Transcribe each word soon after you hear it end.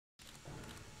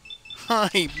Hi,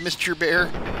 Mr.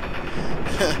 Bear.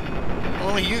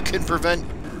 Only you can prevent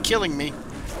killing me.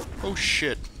 Oh,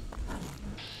 shit.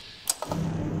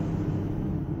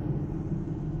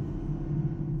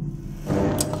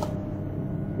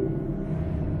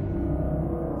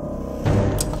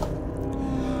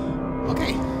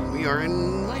 Okay, we are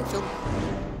in minefield.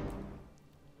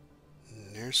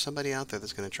 There's somebody out there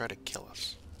that's going to try to kill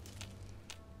us.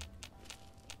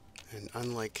 And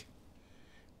unlike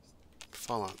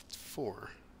Fallout 4,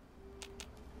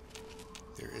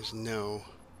 there is no...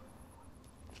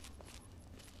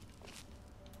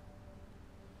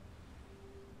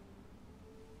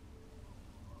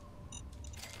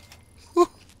 Whew.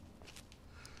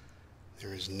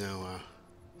 There is no,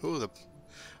 oh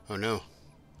no.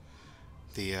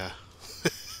 The,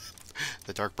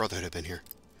 the Dark Brotherhood have been here.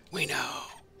 We know!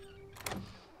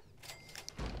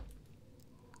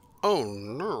 Oh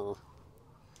no!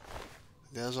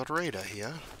 There's a raider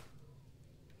here.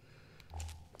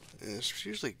 And it's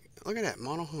usually... Look at that,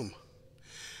 mono home.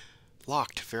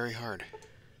 Locked very hard.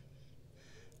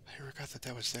 I never got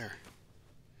that was there.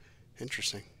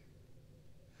 Interesting.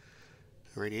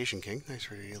 Radiation King. Nice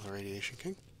Radiation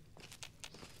King.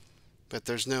 But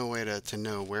there's no way to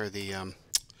know where the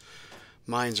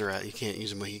mines are at. You can't use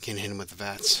them. You can't hit them with the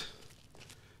VATS.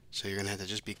 So you're going to have to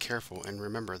just be careful and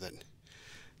remember that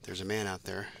there's a man out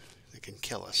there that can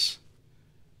kill us.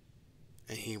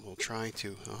 And he will try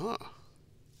to...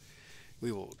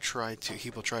 he will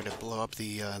try to blow up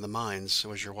the mines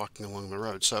as you're walking along the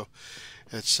road. So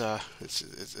it's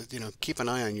you know, keep an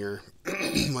eye on your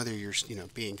whether you're, you know,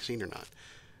 being seen or not.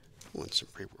 Want some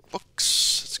pre-war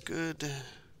books? That's good.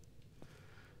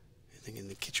 Anything in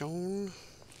the kitchen?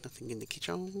 Nothing in the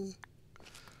kitchen.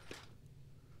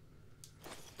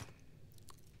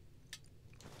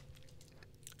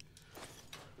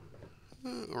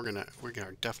 We're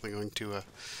definitely going to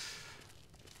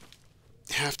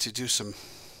have to do some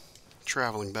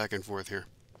traveling back and forth here.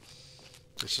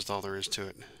 That's just all there is to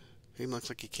it. He looks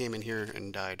like he came in here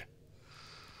and died.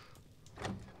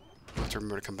 I'll have to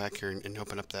remember to come back here and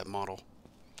open up that model,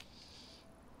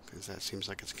 because that seems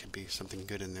like it could be something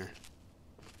good in there.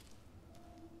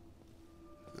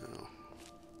 No.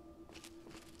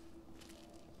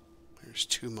 There's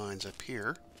 2 mines up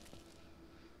here.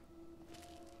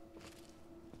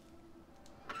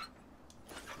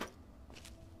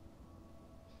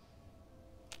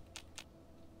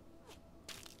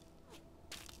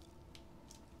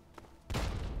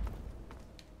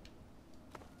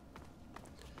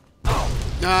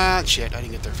 Ah, shit, I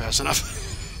didn't get there fast enough.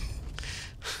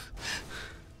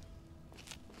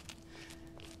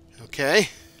 Okay.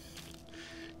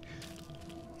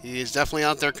 He is definitely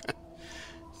out there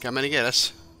coming to get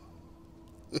us.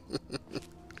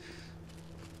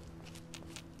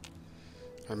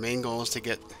 Our main goal is to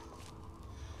get,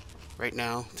 right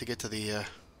now, to get to the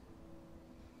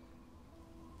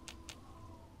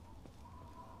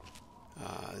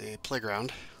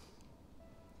playground.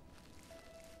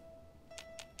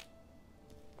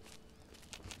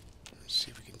 Let's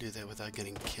see if we can do that without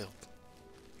getting killed.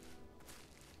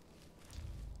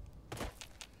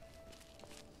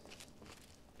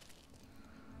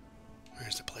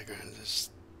 Where's the playground? It's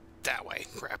that way.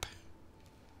 Crap.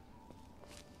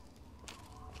 I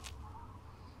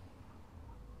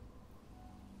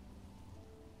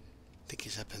think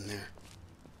he's up in there.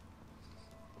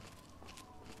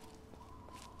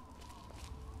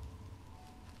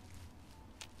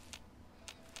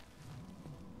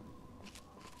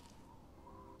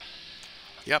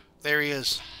 Yep, there he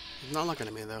is. He's not looking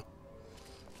at me, though,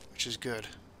 which is good.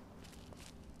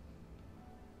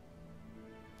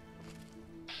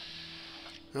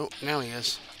 Oh, now he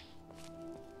is.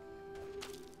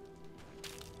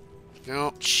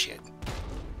 Oh, shit.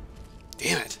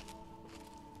 Damn it.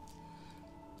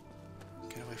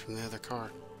 Get away from the other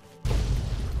car.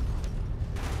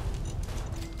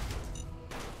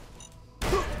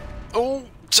 Oh,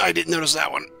 I didn't notice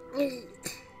that one.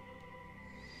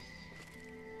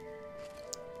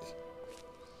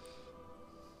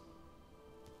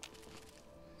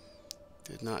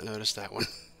 Did not notice that one.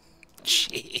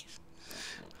 Jeez.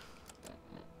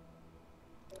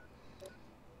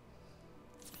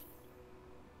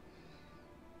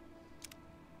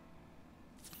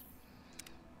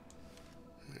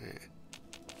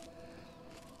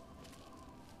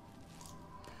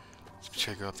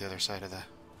 Should I go up the other side of the...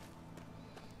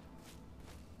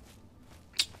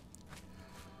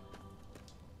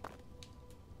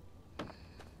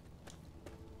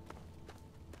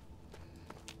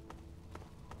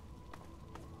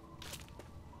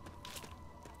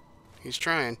 He's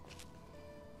trying.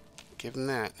 Give him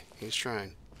that. He's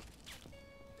trying.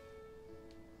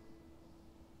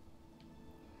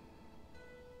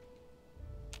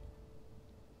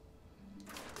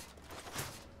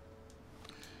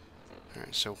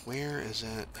 so where is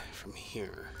it from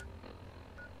here?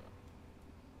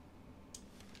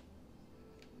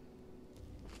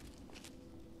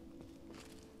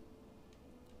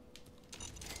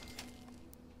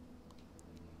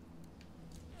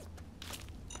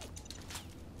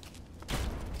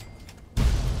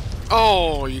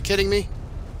 Oh, are you kidding me?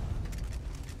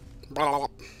 Blah, blah, blah.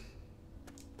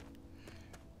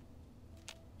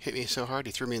 Hit me so hard,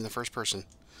 he threw me in the first person.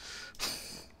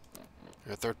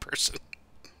 Or third person.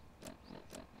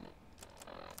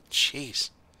 Jeez.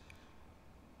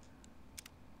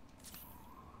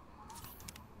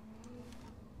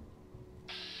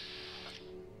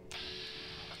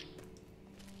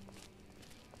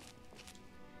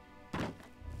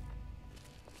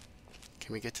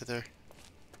 Can we get to there?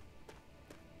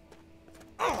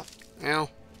 Ow.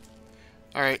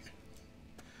 Alright.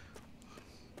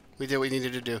 We did what we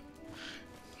needed to do.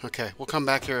 Okay, we'll come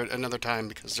back here another time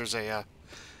because there's a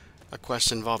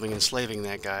quest involving enslaving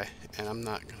that guy, and I'm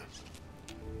not gonna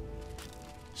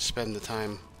spend the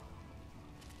time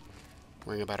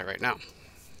worrying about it right now.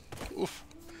 Oof.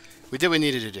 We did what we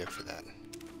needed to do for that.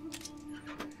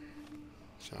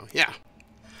 So, yeah.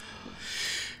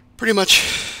 Pretty much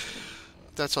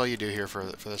that's all you do here for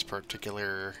this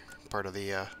particular part of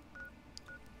the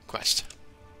quest.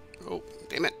 Oh,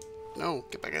 damn it. No,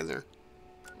 get back in there.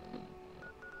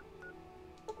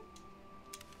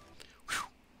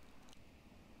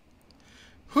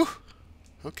 Whew.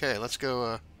 Okay, let's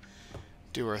go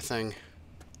do our thing,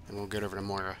 and we'll get over to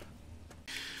Moira.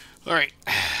 Alright,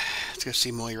 let's go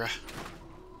see Moira.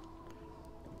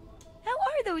 How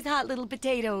are those hot little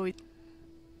potatoes?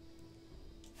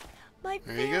 My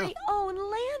very own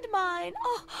landmine.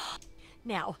 Oh,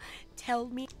 now, tell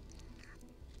me.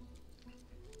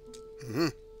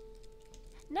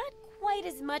 Not quite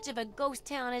as much of a ghost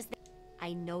town as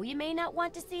I know you may not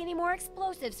want to see any more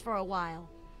explosives for a while,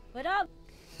 but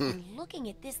looking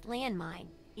at this landmine,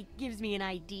 it gives me an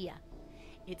idea.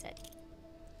 It's a...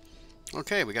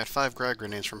 Okay, we got 5 grad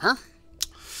grenades from her,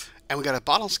 and we got a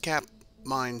bottle cap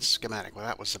mine schematic. Well,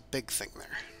 that was a big thing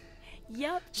there.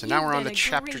 Yep. So now we're on to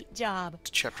chapter 2.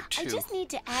 I just need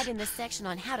to add in the section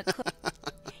on how to cook.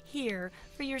 Here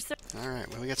for your. All right.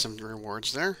 Well, we got some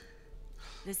rewards there.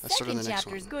 The second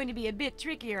chapter is going to be a bit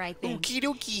trickier, I think. Okie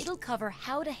dokie. It'll cover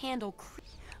how to handle,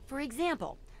 for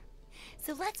example.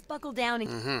 So let's buckle down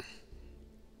and.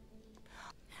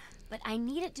 But I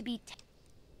need it to be.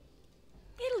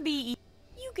 It'll be.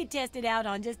 You could test it out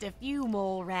on just a few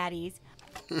mole ratties.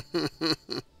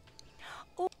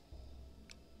 Oh.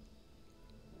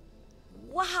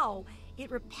 Wow! It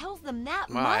repels them that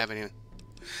much. Wow, I haven't even.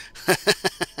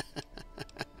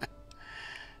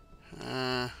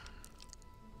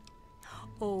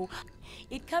 Oh,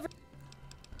 it covers.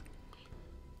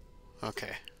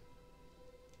 Okay.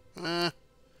 What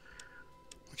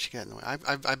you got in the way?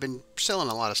 I've been selling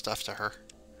a lot of stuff to her.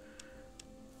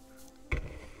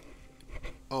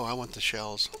 Oh, I want the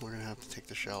shells. We're gonna have to take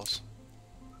the shells.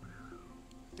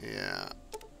 Yeah.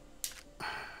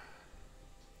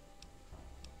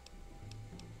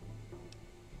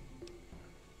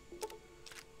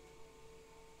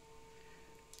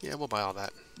 Yeah, we'll buy all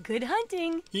that. Good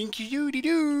hunting. Inky doody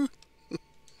doo.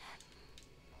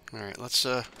 All right, let's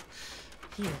Here.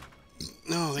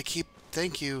 No, they keep.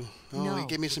 Thank you. Oh, No. you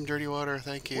gave me some dirty water.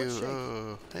 Thank you.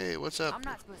 Oh, hey, what's up? I'm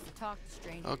not supposed to talk to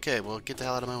strangers. Okay, well, get the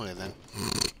hell out of my way then.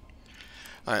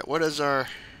 All right, what's our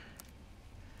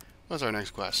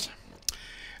next quest?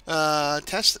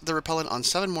 Test the repellent on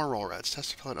 7 more mole rats.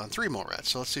 Test the repellent on 3 mole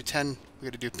rats. So let's do 10. We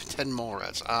got to do 10 mole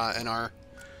rats. And our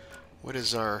what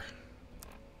is our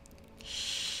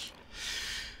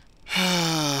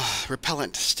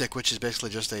repellent stick, which is basically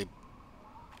just a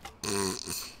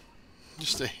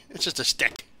it's just a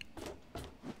stick.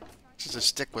 It's just a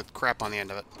stick with crap on the end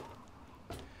of it.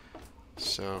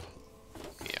 So,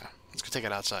 yeah, let's go take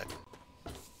it outside.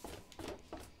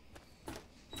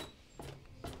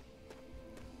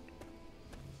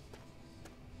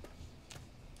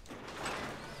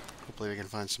 Hopefully we can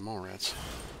find some more rats.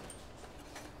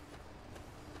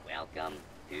 Welcome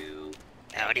to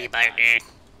Howdy, partner.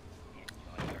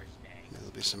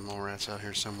 There'll be some mole rats out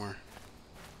here somewhere.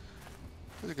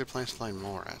 Where's a good place to find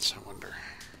mole rats, I wonder?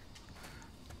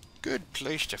 Good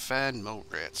place to find mole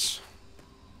rats.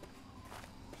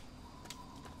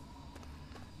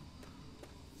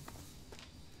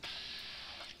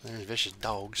 There's vicious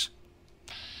dogs.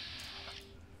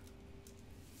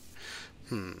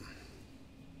 Wait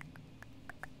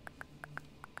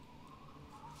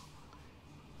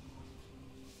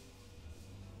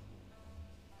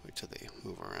till they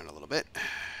move around a little bit. Yeah,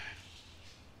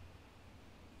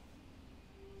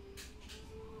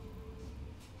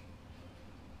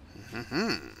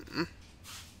 Hmm.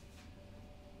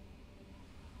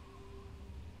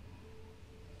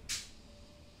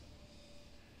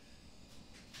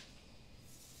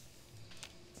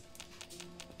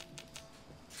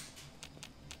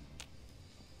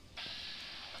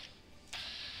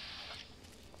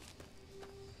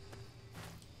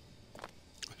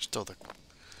 Still the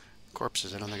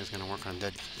corpses. I don't think it's going to work on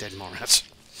dead mole rats.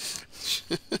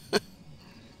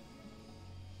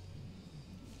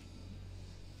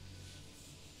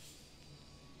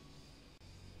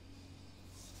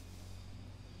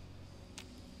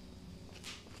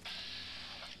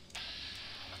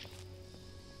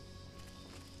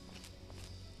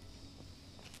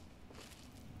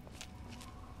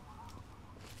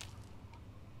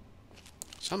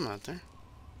 Something out there.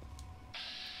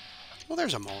 Well,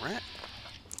 there's a mole rat.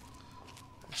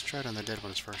 Let's try it on the dead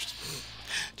ones first.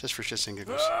 Just for shits and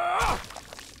giggles.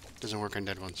 Doesn't work on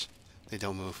dead ones. They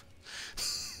don't move.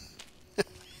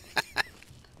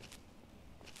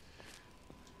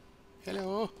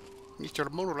 Hello, Mr.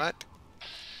 Mole Rat.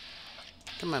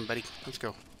 Come on, buddy. Let's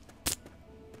go.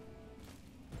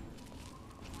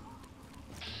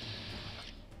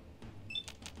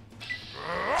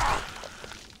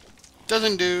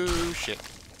 Doesn't do shit.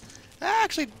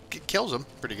 Actually, it kills him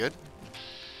pretty good.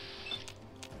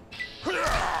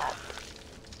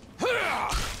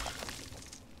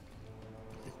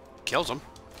 Kills him.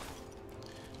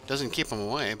 Doesn't keep him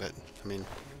away, but, I mean,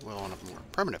 well, on a more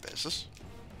permanent basis.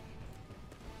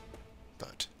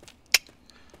 But,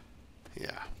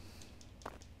 yeah.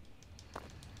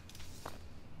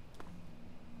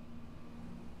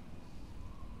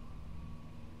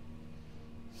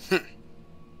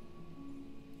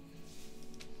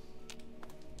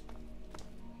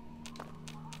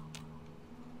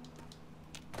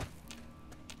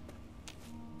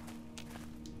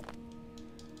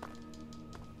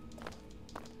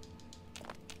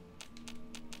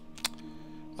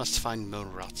 Let's find mole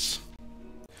rats.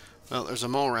 Well, there's a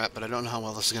mole rat, but I don't know how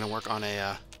well this is going to work on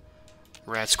a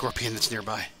rat scorpion that's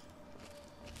nearby.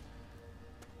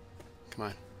 Come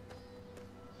on.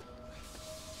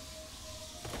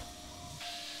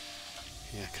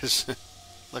 Yeah, because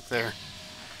look there.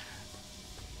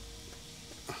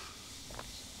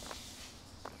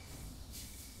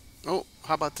 Oh,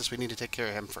 how about this? We need to take care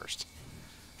of him first.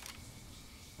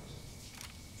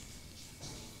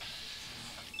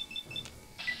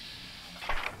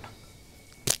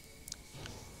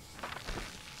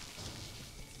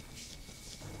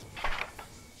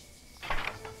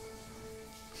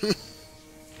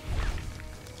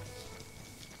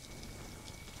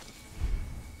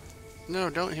 No,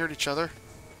 don't hurt each other.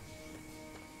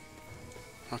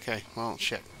 Okay, well,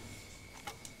 shit.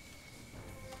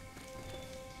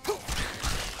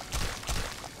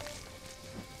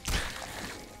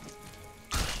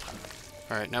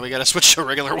 Alright, now we gotta switch to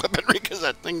regular weaponry because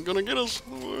that thing's gonna get us.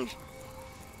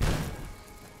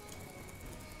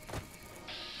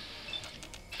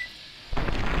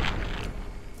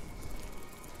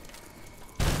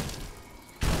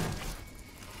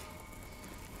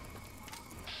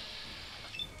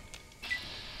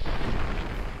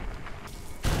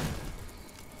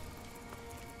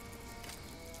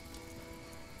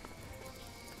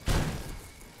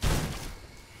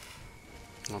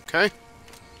 Okay.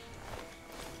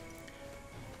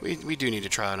 We do need to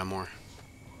try it more.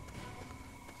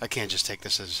 I can't just take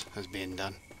this as being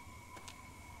done.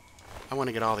 I want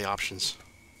to get all the options.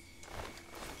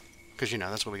 Because, you know,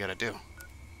 that's what we got to do.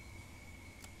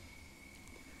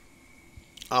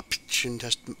 Option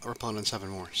test repellent and 7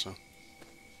 more, so.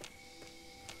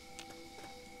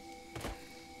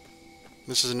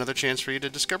 This is another chance for you to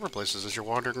discover places as you're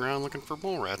wandering around looking for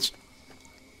mole rats.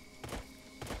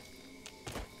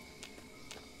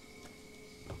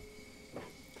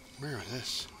 Where is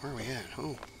this? Where are we at?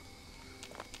 Oh.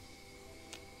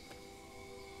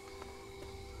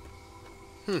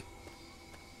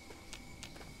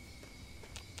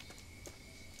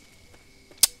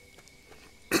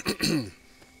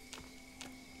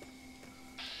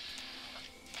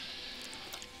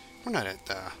 We're not at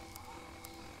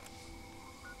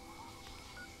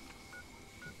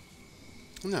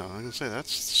No, I was gonna say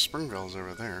that's Springville's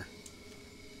over there.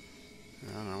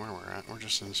 I don't know where we're at. We're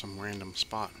just in some random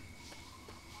spot.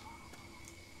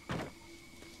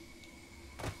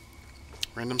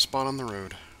 Random spot on the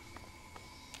road.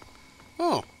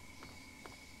 Oh!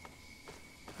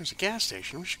 There's a gas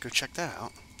station. We should go check that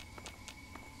out.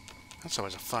 That's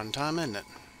always a fun time, isn't it?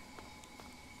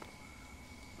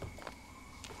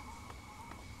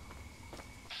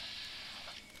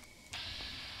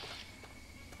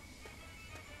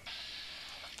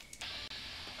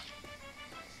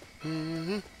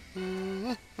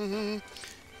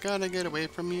 Gotta get away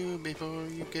from you before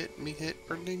you get me hit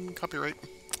for ding copyright.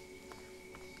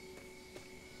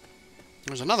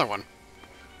 There's another one.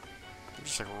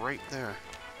 Just like right there.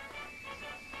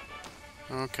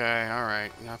 Okay,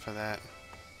 alright. Enough of that.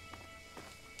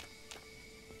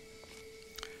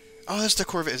 Oh, that's the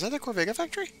Corvette. Is that the Corvega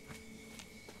factory?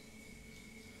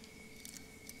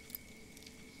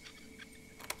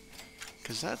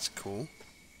 Because that's cool.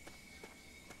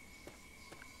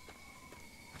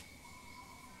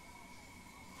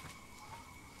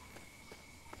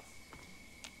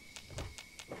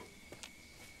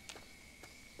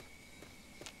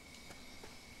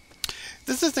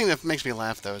 This is the thing that makes me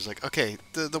laugh, though, is like, okay,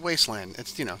 the Wasteland,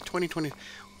 it's, you know, 2020.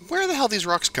 Where the hell these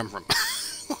rocks come from?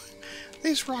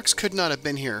 These rocks could not have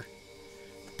been here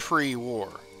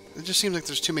pre-war. It just seems like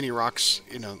there's too many rocks,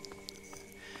 you know.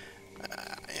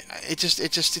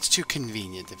 It's too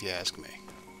convenient, if you ask me.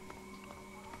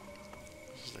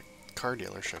 This is a car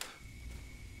dealership.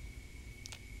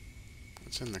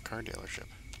 What's in the car dealership?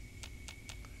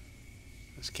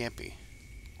 This can't be.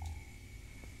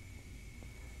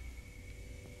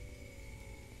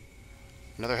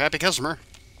 Another happy customer.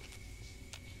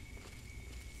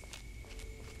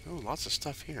 Oh, lots of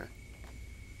stuff here.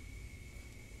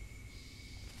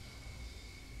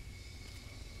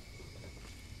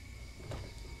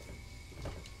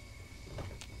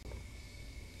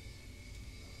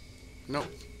 Nope.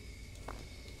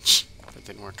 That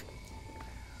didn't work.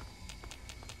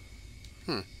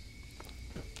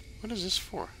 What is this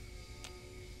for?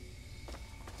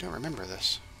 I don't remember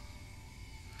this.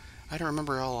 I don't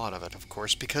remember a lot of it, of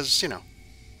course, because, you know,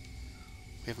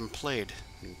 we haven't played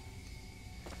in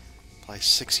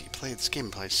played this game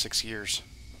in probably 6 years.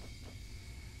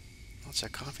 Lots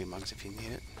of coffee mugs if you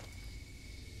need it.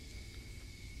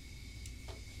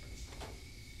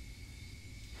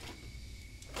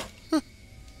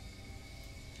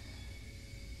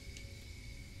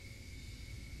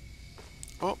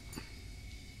 Oh.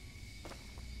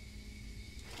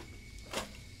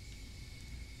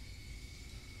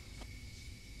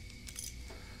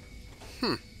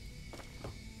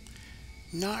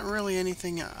 Not really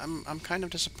anything. I'm kind of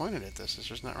disappointed at this. There's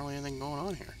just not really anything going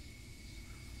on here.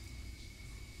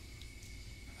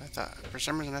 I thought, for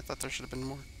some reason, I thought there should have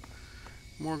been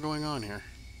more going on here.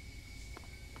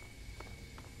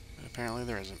 But apparently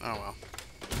there isn't. Oh well.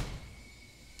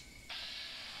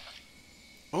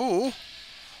 Oh!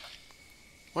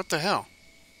 What the hell?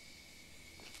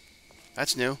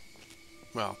 That's new.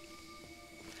 Well,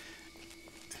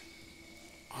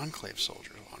 Enclave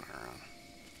soldiers wandering around.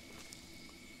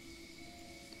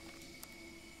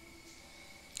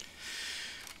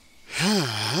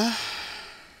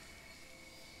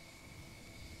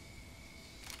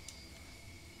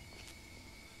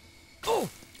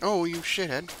 Oh, you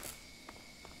shithead.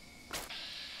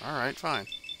 Alright, fine.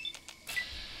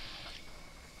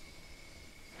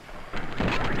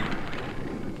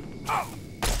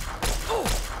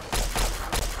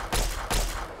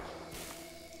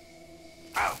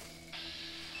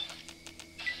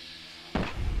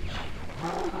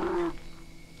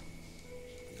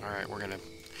 Alright, we're gonna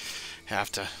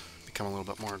have to become a little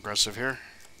bit more aggressive here.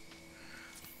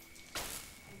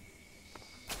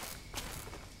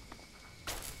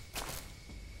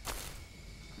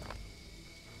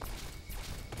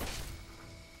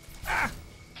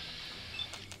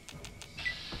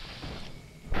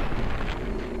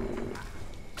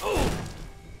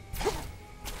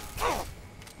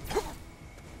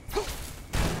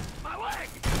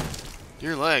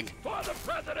 Your leg. For the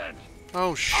president.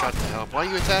 Oh, shut the hell up. Why are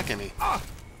you attacking me?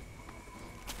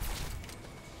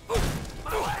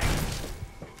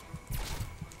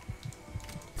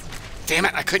 Damn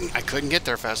it, I couldn't get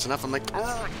there fast enough. I'm like,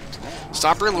 oh.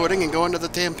 Stop reloading and go into the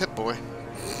damn pit boy.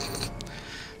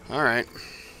 Alright.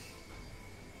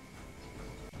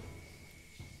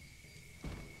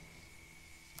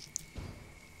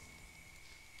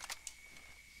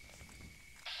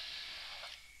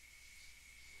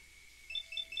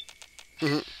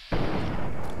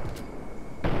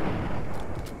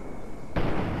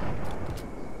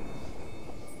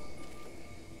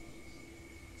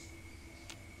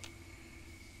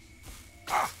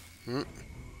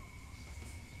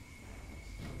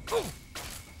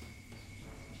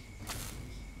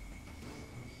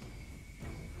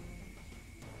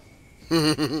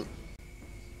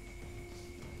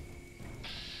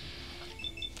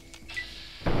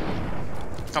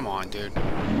 Come on, dude.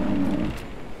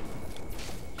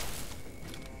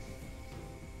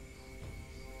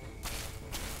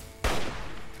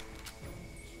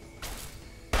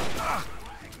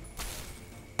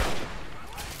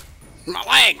 My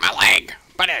leg! My leg!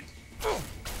 Butt it!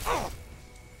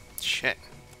 shit.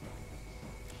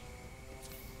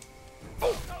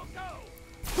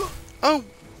 Oh!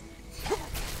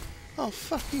 Oh,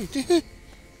 fuck you, dude.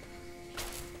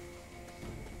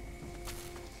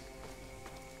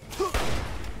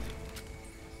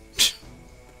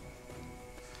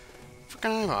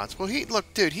 Fucking iBots. Well,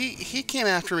 look, dude, he came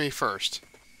after me first.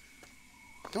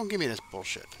 Don't give me this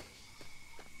bullshit.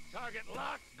 Target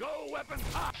locked. Go weapon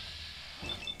hot.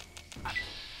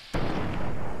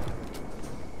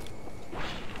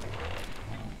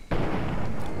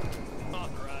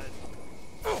 Authorized.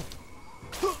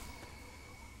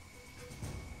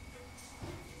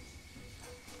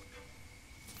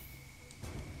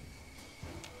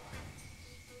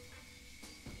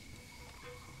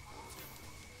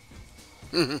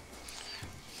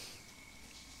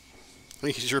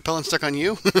 Is your repellent stuck on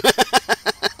you?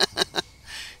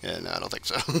 Yeah, no, I don't think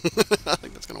so. I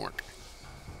think that's gonna work.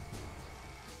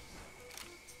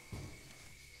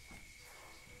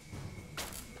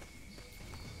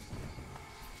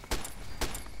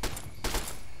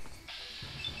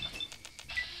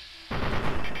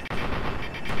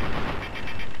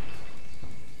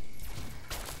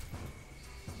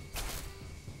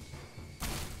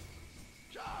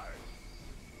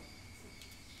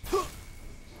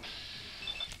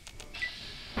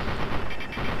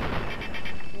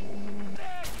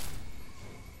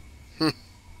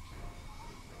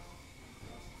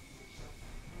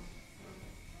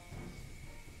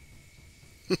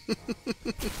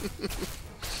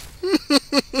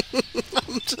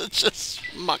 I'm such a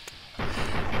schmuck.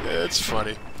 It's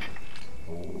funny.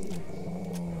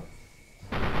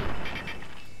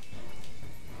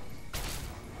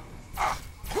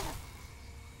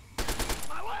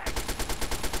 My leg.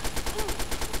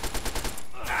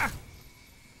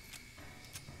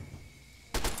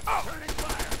 Turning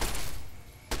fire.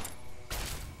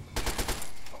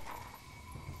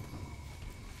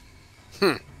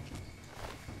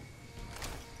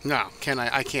 No, can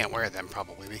I? I can't wear them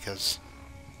probably because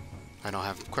I don't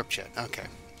have equipped yet. Okay.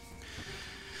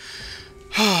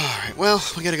 Alright, well,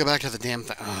 we gotta go back to the damn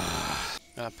thing.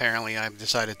 Apparently I've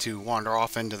decided to wander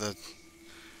off into the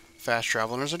fast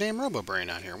travel and there's a damn Robobrain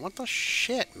out here. What the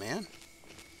shit, man?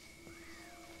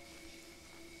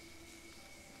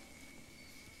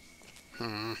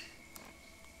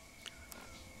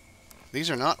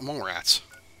 These are not mole rats.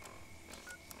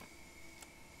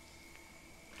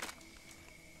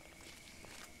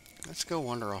 Let's go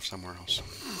wander off somewhere else.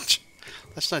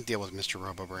 Let's not deal with Mr.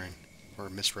 Robobrain. Or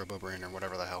Miss Robobrain, or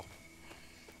whatever the hell.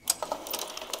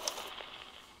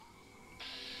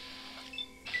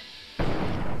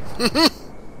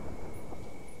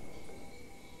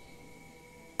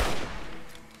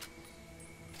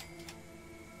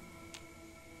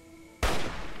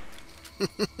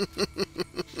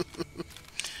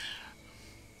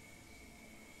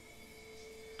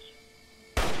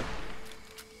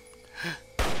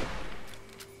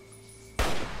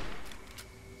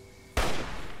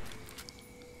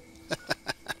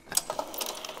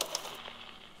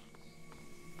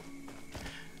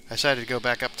 I decided to go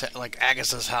back up to, like,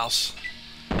 Agatha's house.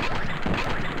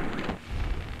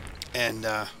 And,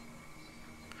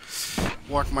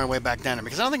 work my way back down there.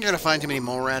 Because I don't think you're going to find too many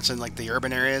mole rats in, like, the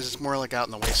urban areas. It's more like out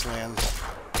in the wastelands.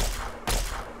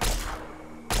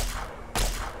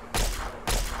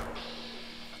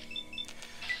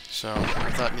 So,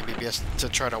 I thought maybe it'd be best to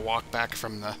try to walk back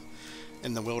from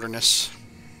in the wilderness.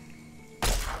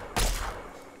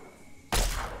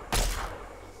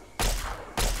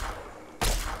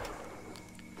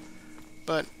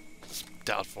 But it's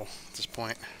doubtful at this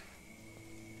point.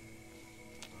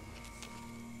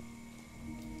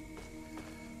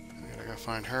 I gotta go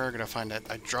find her. I gotta find that.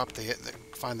 I dropped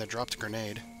find the dropped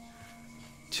grenade.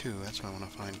 2. That's what I want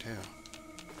to find too.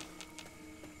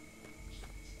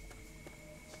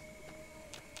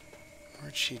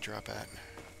 Where'd she drop at?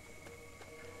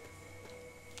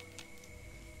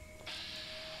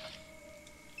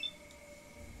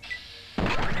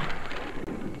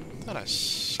 Thought I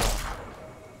saw.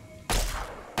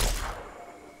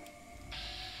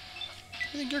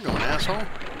 Where do you think you're going, asshole?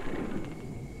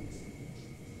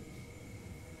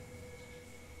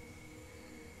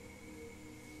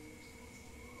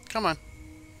 Come on.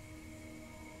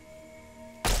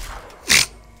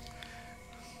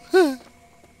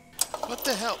 What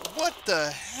the hell? What the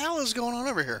hell is going on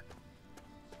over here?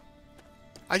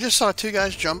 I just saw 2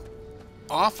 guys jump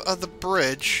off of the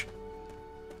bridge.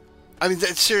 I mean,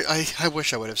 that's serious. I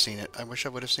wish I would have seen it. I wish I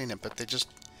would have seen it, but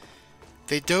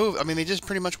they dove. I mean, they just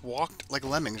pretty much walked like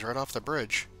lemmings right off the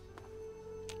bridge.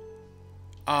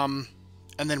 And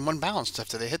then one bounced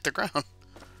after they hit the ground.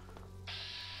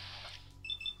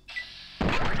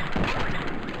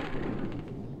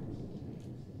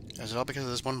 Is it all because of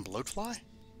this one bloatfly?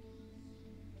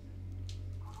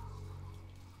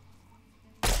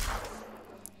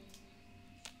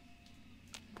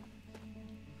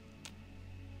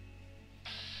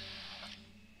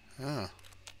 Oh.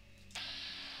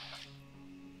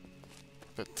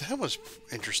 But that was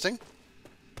interesting.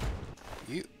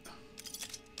 You...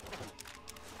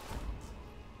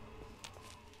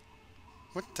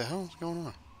 What the hell is going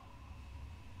on?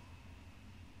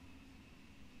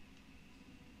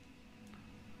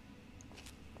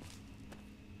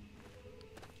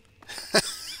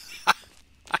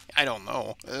 I don't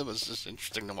know. It was just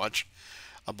interesting to watch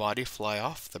a body fly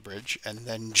off the bridge and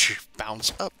then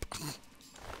bounce up.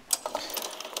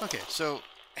 Okay, so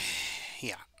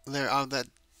yeah, there that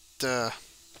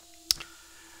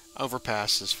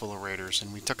overpass is full of raiders,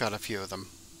 and we took out a few of them,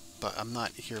 but I'm not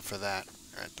here for that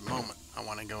at the moment. I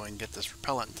want to go and get this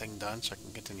repellent thing done so I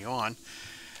can continue on,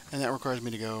 and that requires me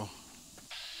to go.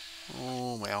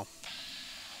 Oh well,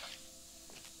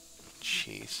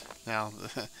 jeez. Now.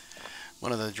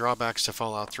 One of the drawbacks to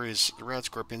Fallout 3's rat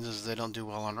scorpions is they don't do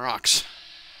well on rocks.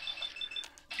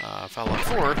 Fallout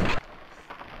 4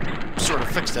 sort of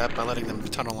fixed that by letting them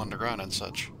tunnel underground and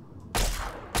such.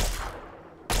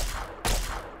 I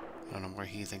don't know where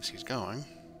he thinks he's going.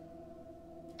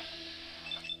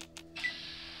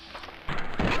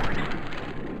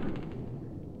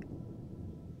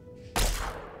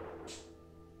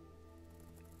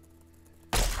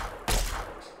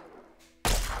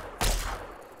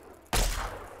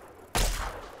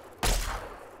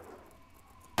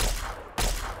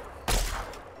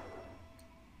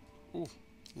 Ooh,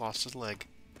 lost his leg.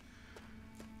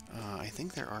 I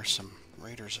think there are some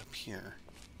raiders up here.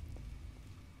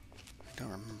 I don't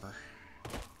remember.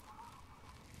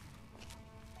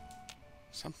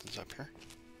 Something's up here.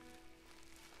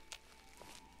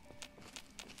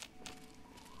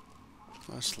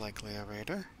 Most likely a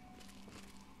raider.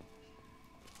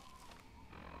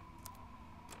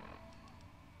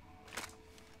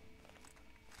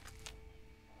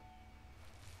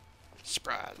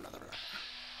 Surprise, mother.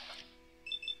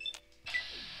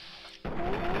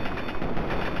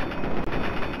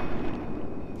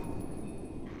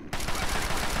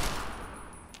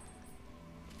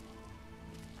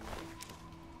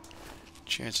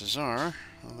 Chances are,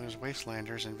 well, there's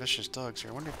wastelanders and vicious dogs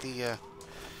here. I wonder if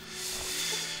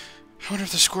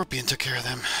the scorpion took care of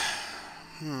them.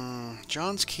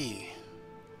 John's key.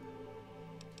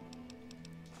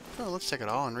 Oh, let's take it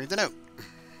all and read the note.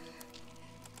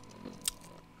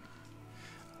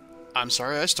 I'm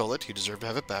sorry I stole it. You deserve to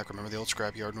have it back. Remember the old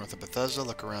scrapyard north of Bethesda?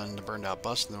 Look around the burned out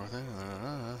bus north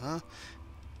of...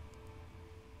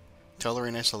 Tell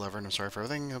Lorraine I still love her, and I'm sorry for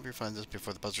everything. Hope you find this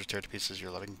before the buzzers tear to pieces your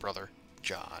loving brother,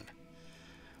 John.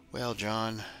 Well,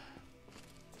 John,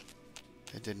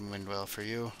 it didn't end well for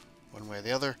you, one way or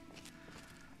the other.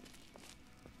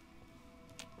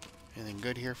 Anything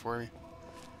good here for you?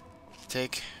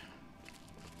 Take?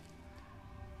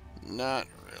 Not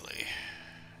really.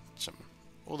 Some...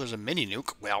 Oh, there's a mini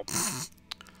nuke. Well,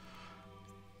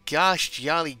 gosh,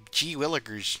 jolly gee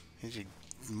willikers.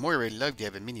 Moira would love to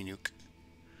have a mini nuke.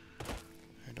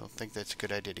 I don't think that's a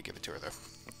good idea to give it to her,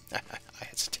 though. I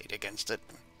hesitate against it.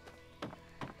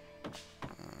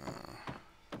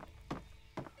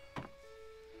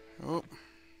 Oh.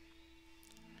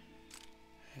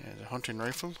 There's a hunting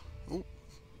rifle. Oh.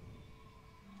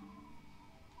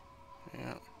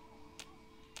 Yeah.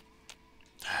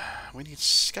 We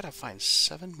gotta find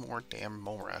 7 more damn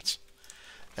mole rats.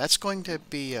 That's going to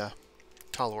be a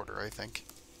tall order, I think.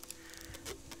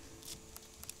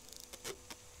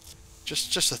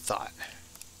 Just a thought.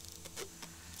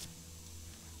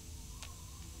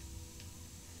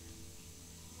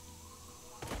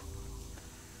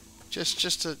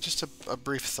 Just a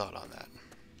brief thought on that.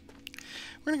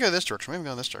 We're gonna go this direction. We haven't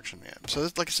gone this direction yet. So,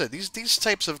 like I said, these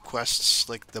types of quests,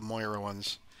 like the Moira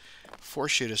ones,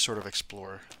 force you to sort of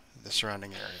explore the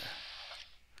surrounding area.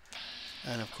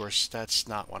 And of course, that's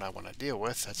not what I want to deal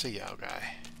with. That's a Yao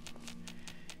guy.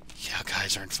 Yao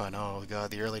guys aren't fun. Oh god,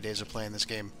 the early days of playing this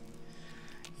game.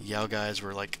 Yao guys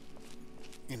were like,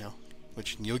 you know,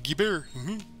 which Yogi Bear.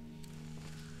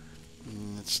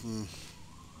 It's.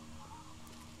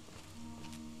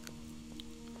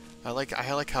 I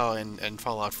like how in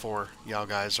Fallout 4 Yao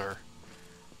guys are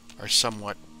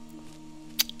somewhat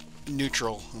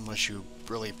neutral unless you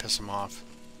really piss them off.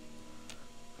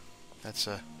 That's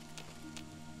a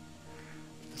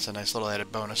nice little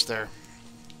added bonus there.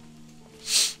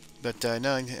 But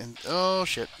no, and oh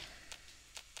shit.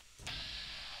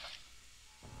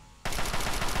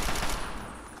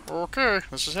 Okay,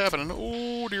 this is happening.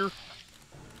 Oh dear.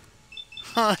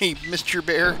 Hi, Mr.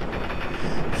 Bear.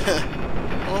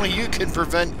 Only you can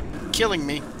prevent killing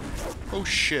me. Oh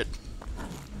shit.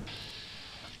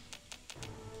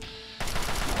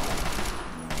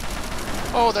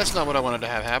 Oh, that's not what I wanted to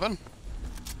have happen.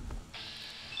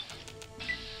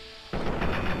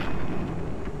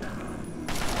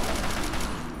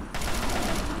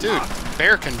 Dude,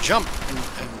 bear can jump and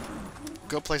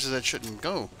go places that shouldn't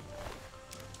go.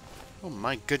 Oh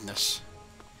my goodness.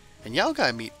 And Yao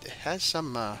meat has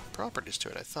some properties to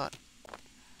it, I thought.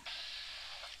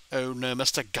 Oh no,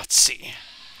 Mr. Gutsy.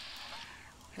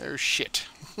 Oh shit.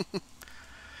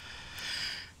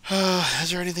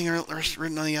 Is there anything else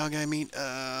written on the Yao meat?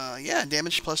 Yeah,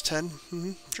 damage plus 10.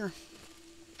 Sure.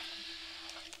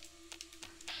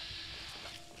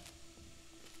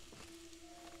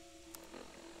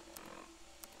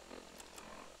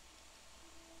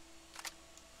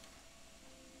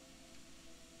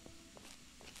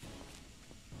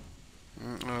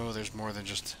 Oh, there's more than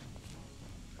just...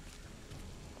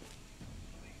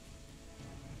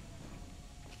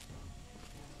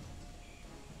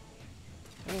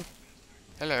 Oh.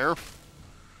 Hello.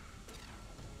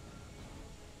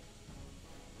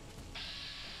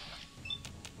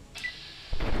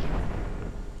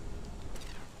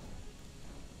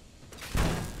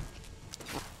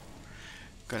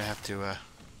 Gonna have to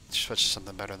switch to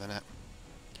something better than that.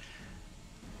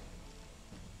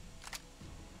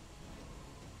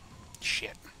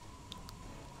 Shit.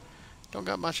 Don't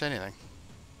got much anything.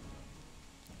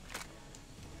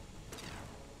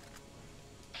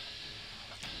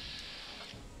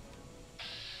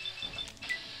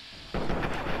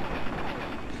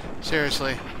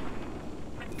 Seriously.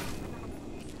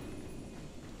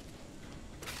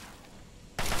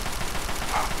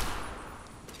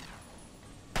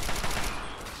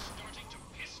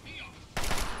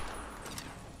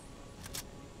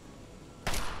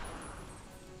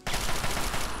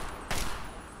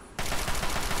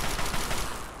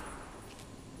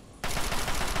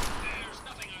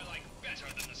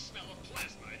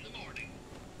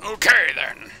 Okay,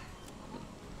 then.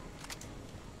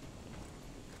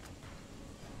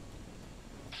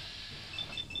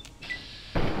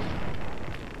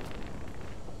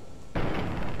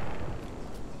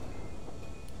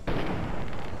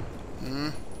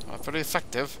 Not very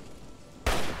effective.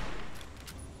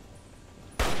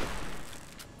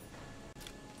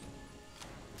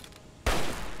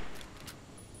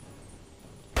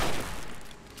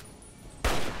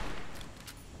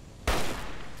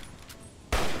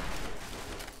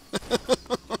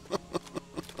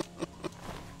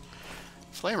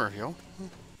 Flame reveal.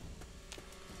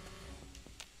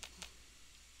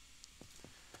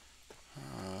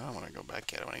 I don't want to go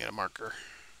back yet. I want to get a marker.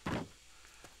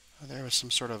 Oh, there was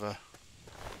some sort of a...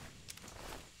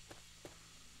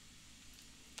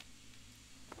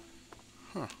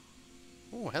 Huh.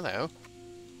 Oh, hello.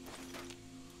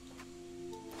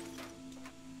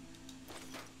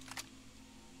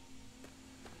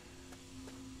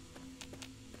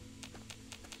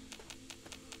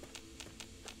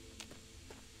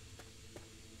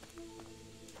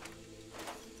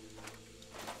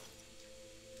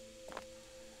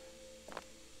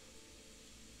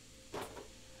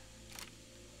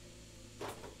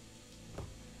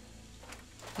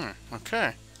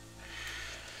 Okay.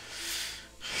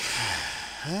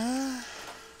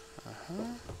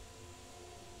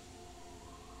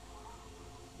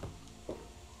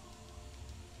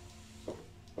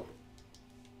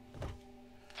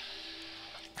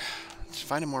 Just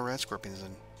finding more rat scorpions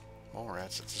than mole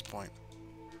rats at this point.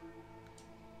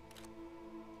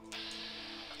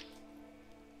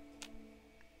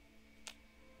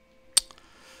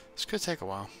 This could take a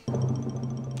while.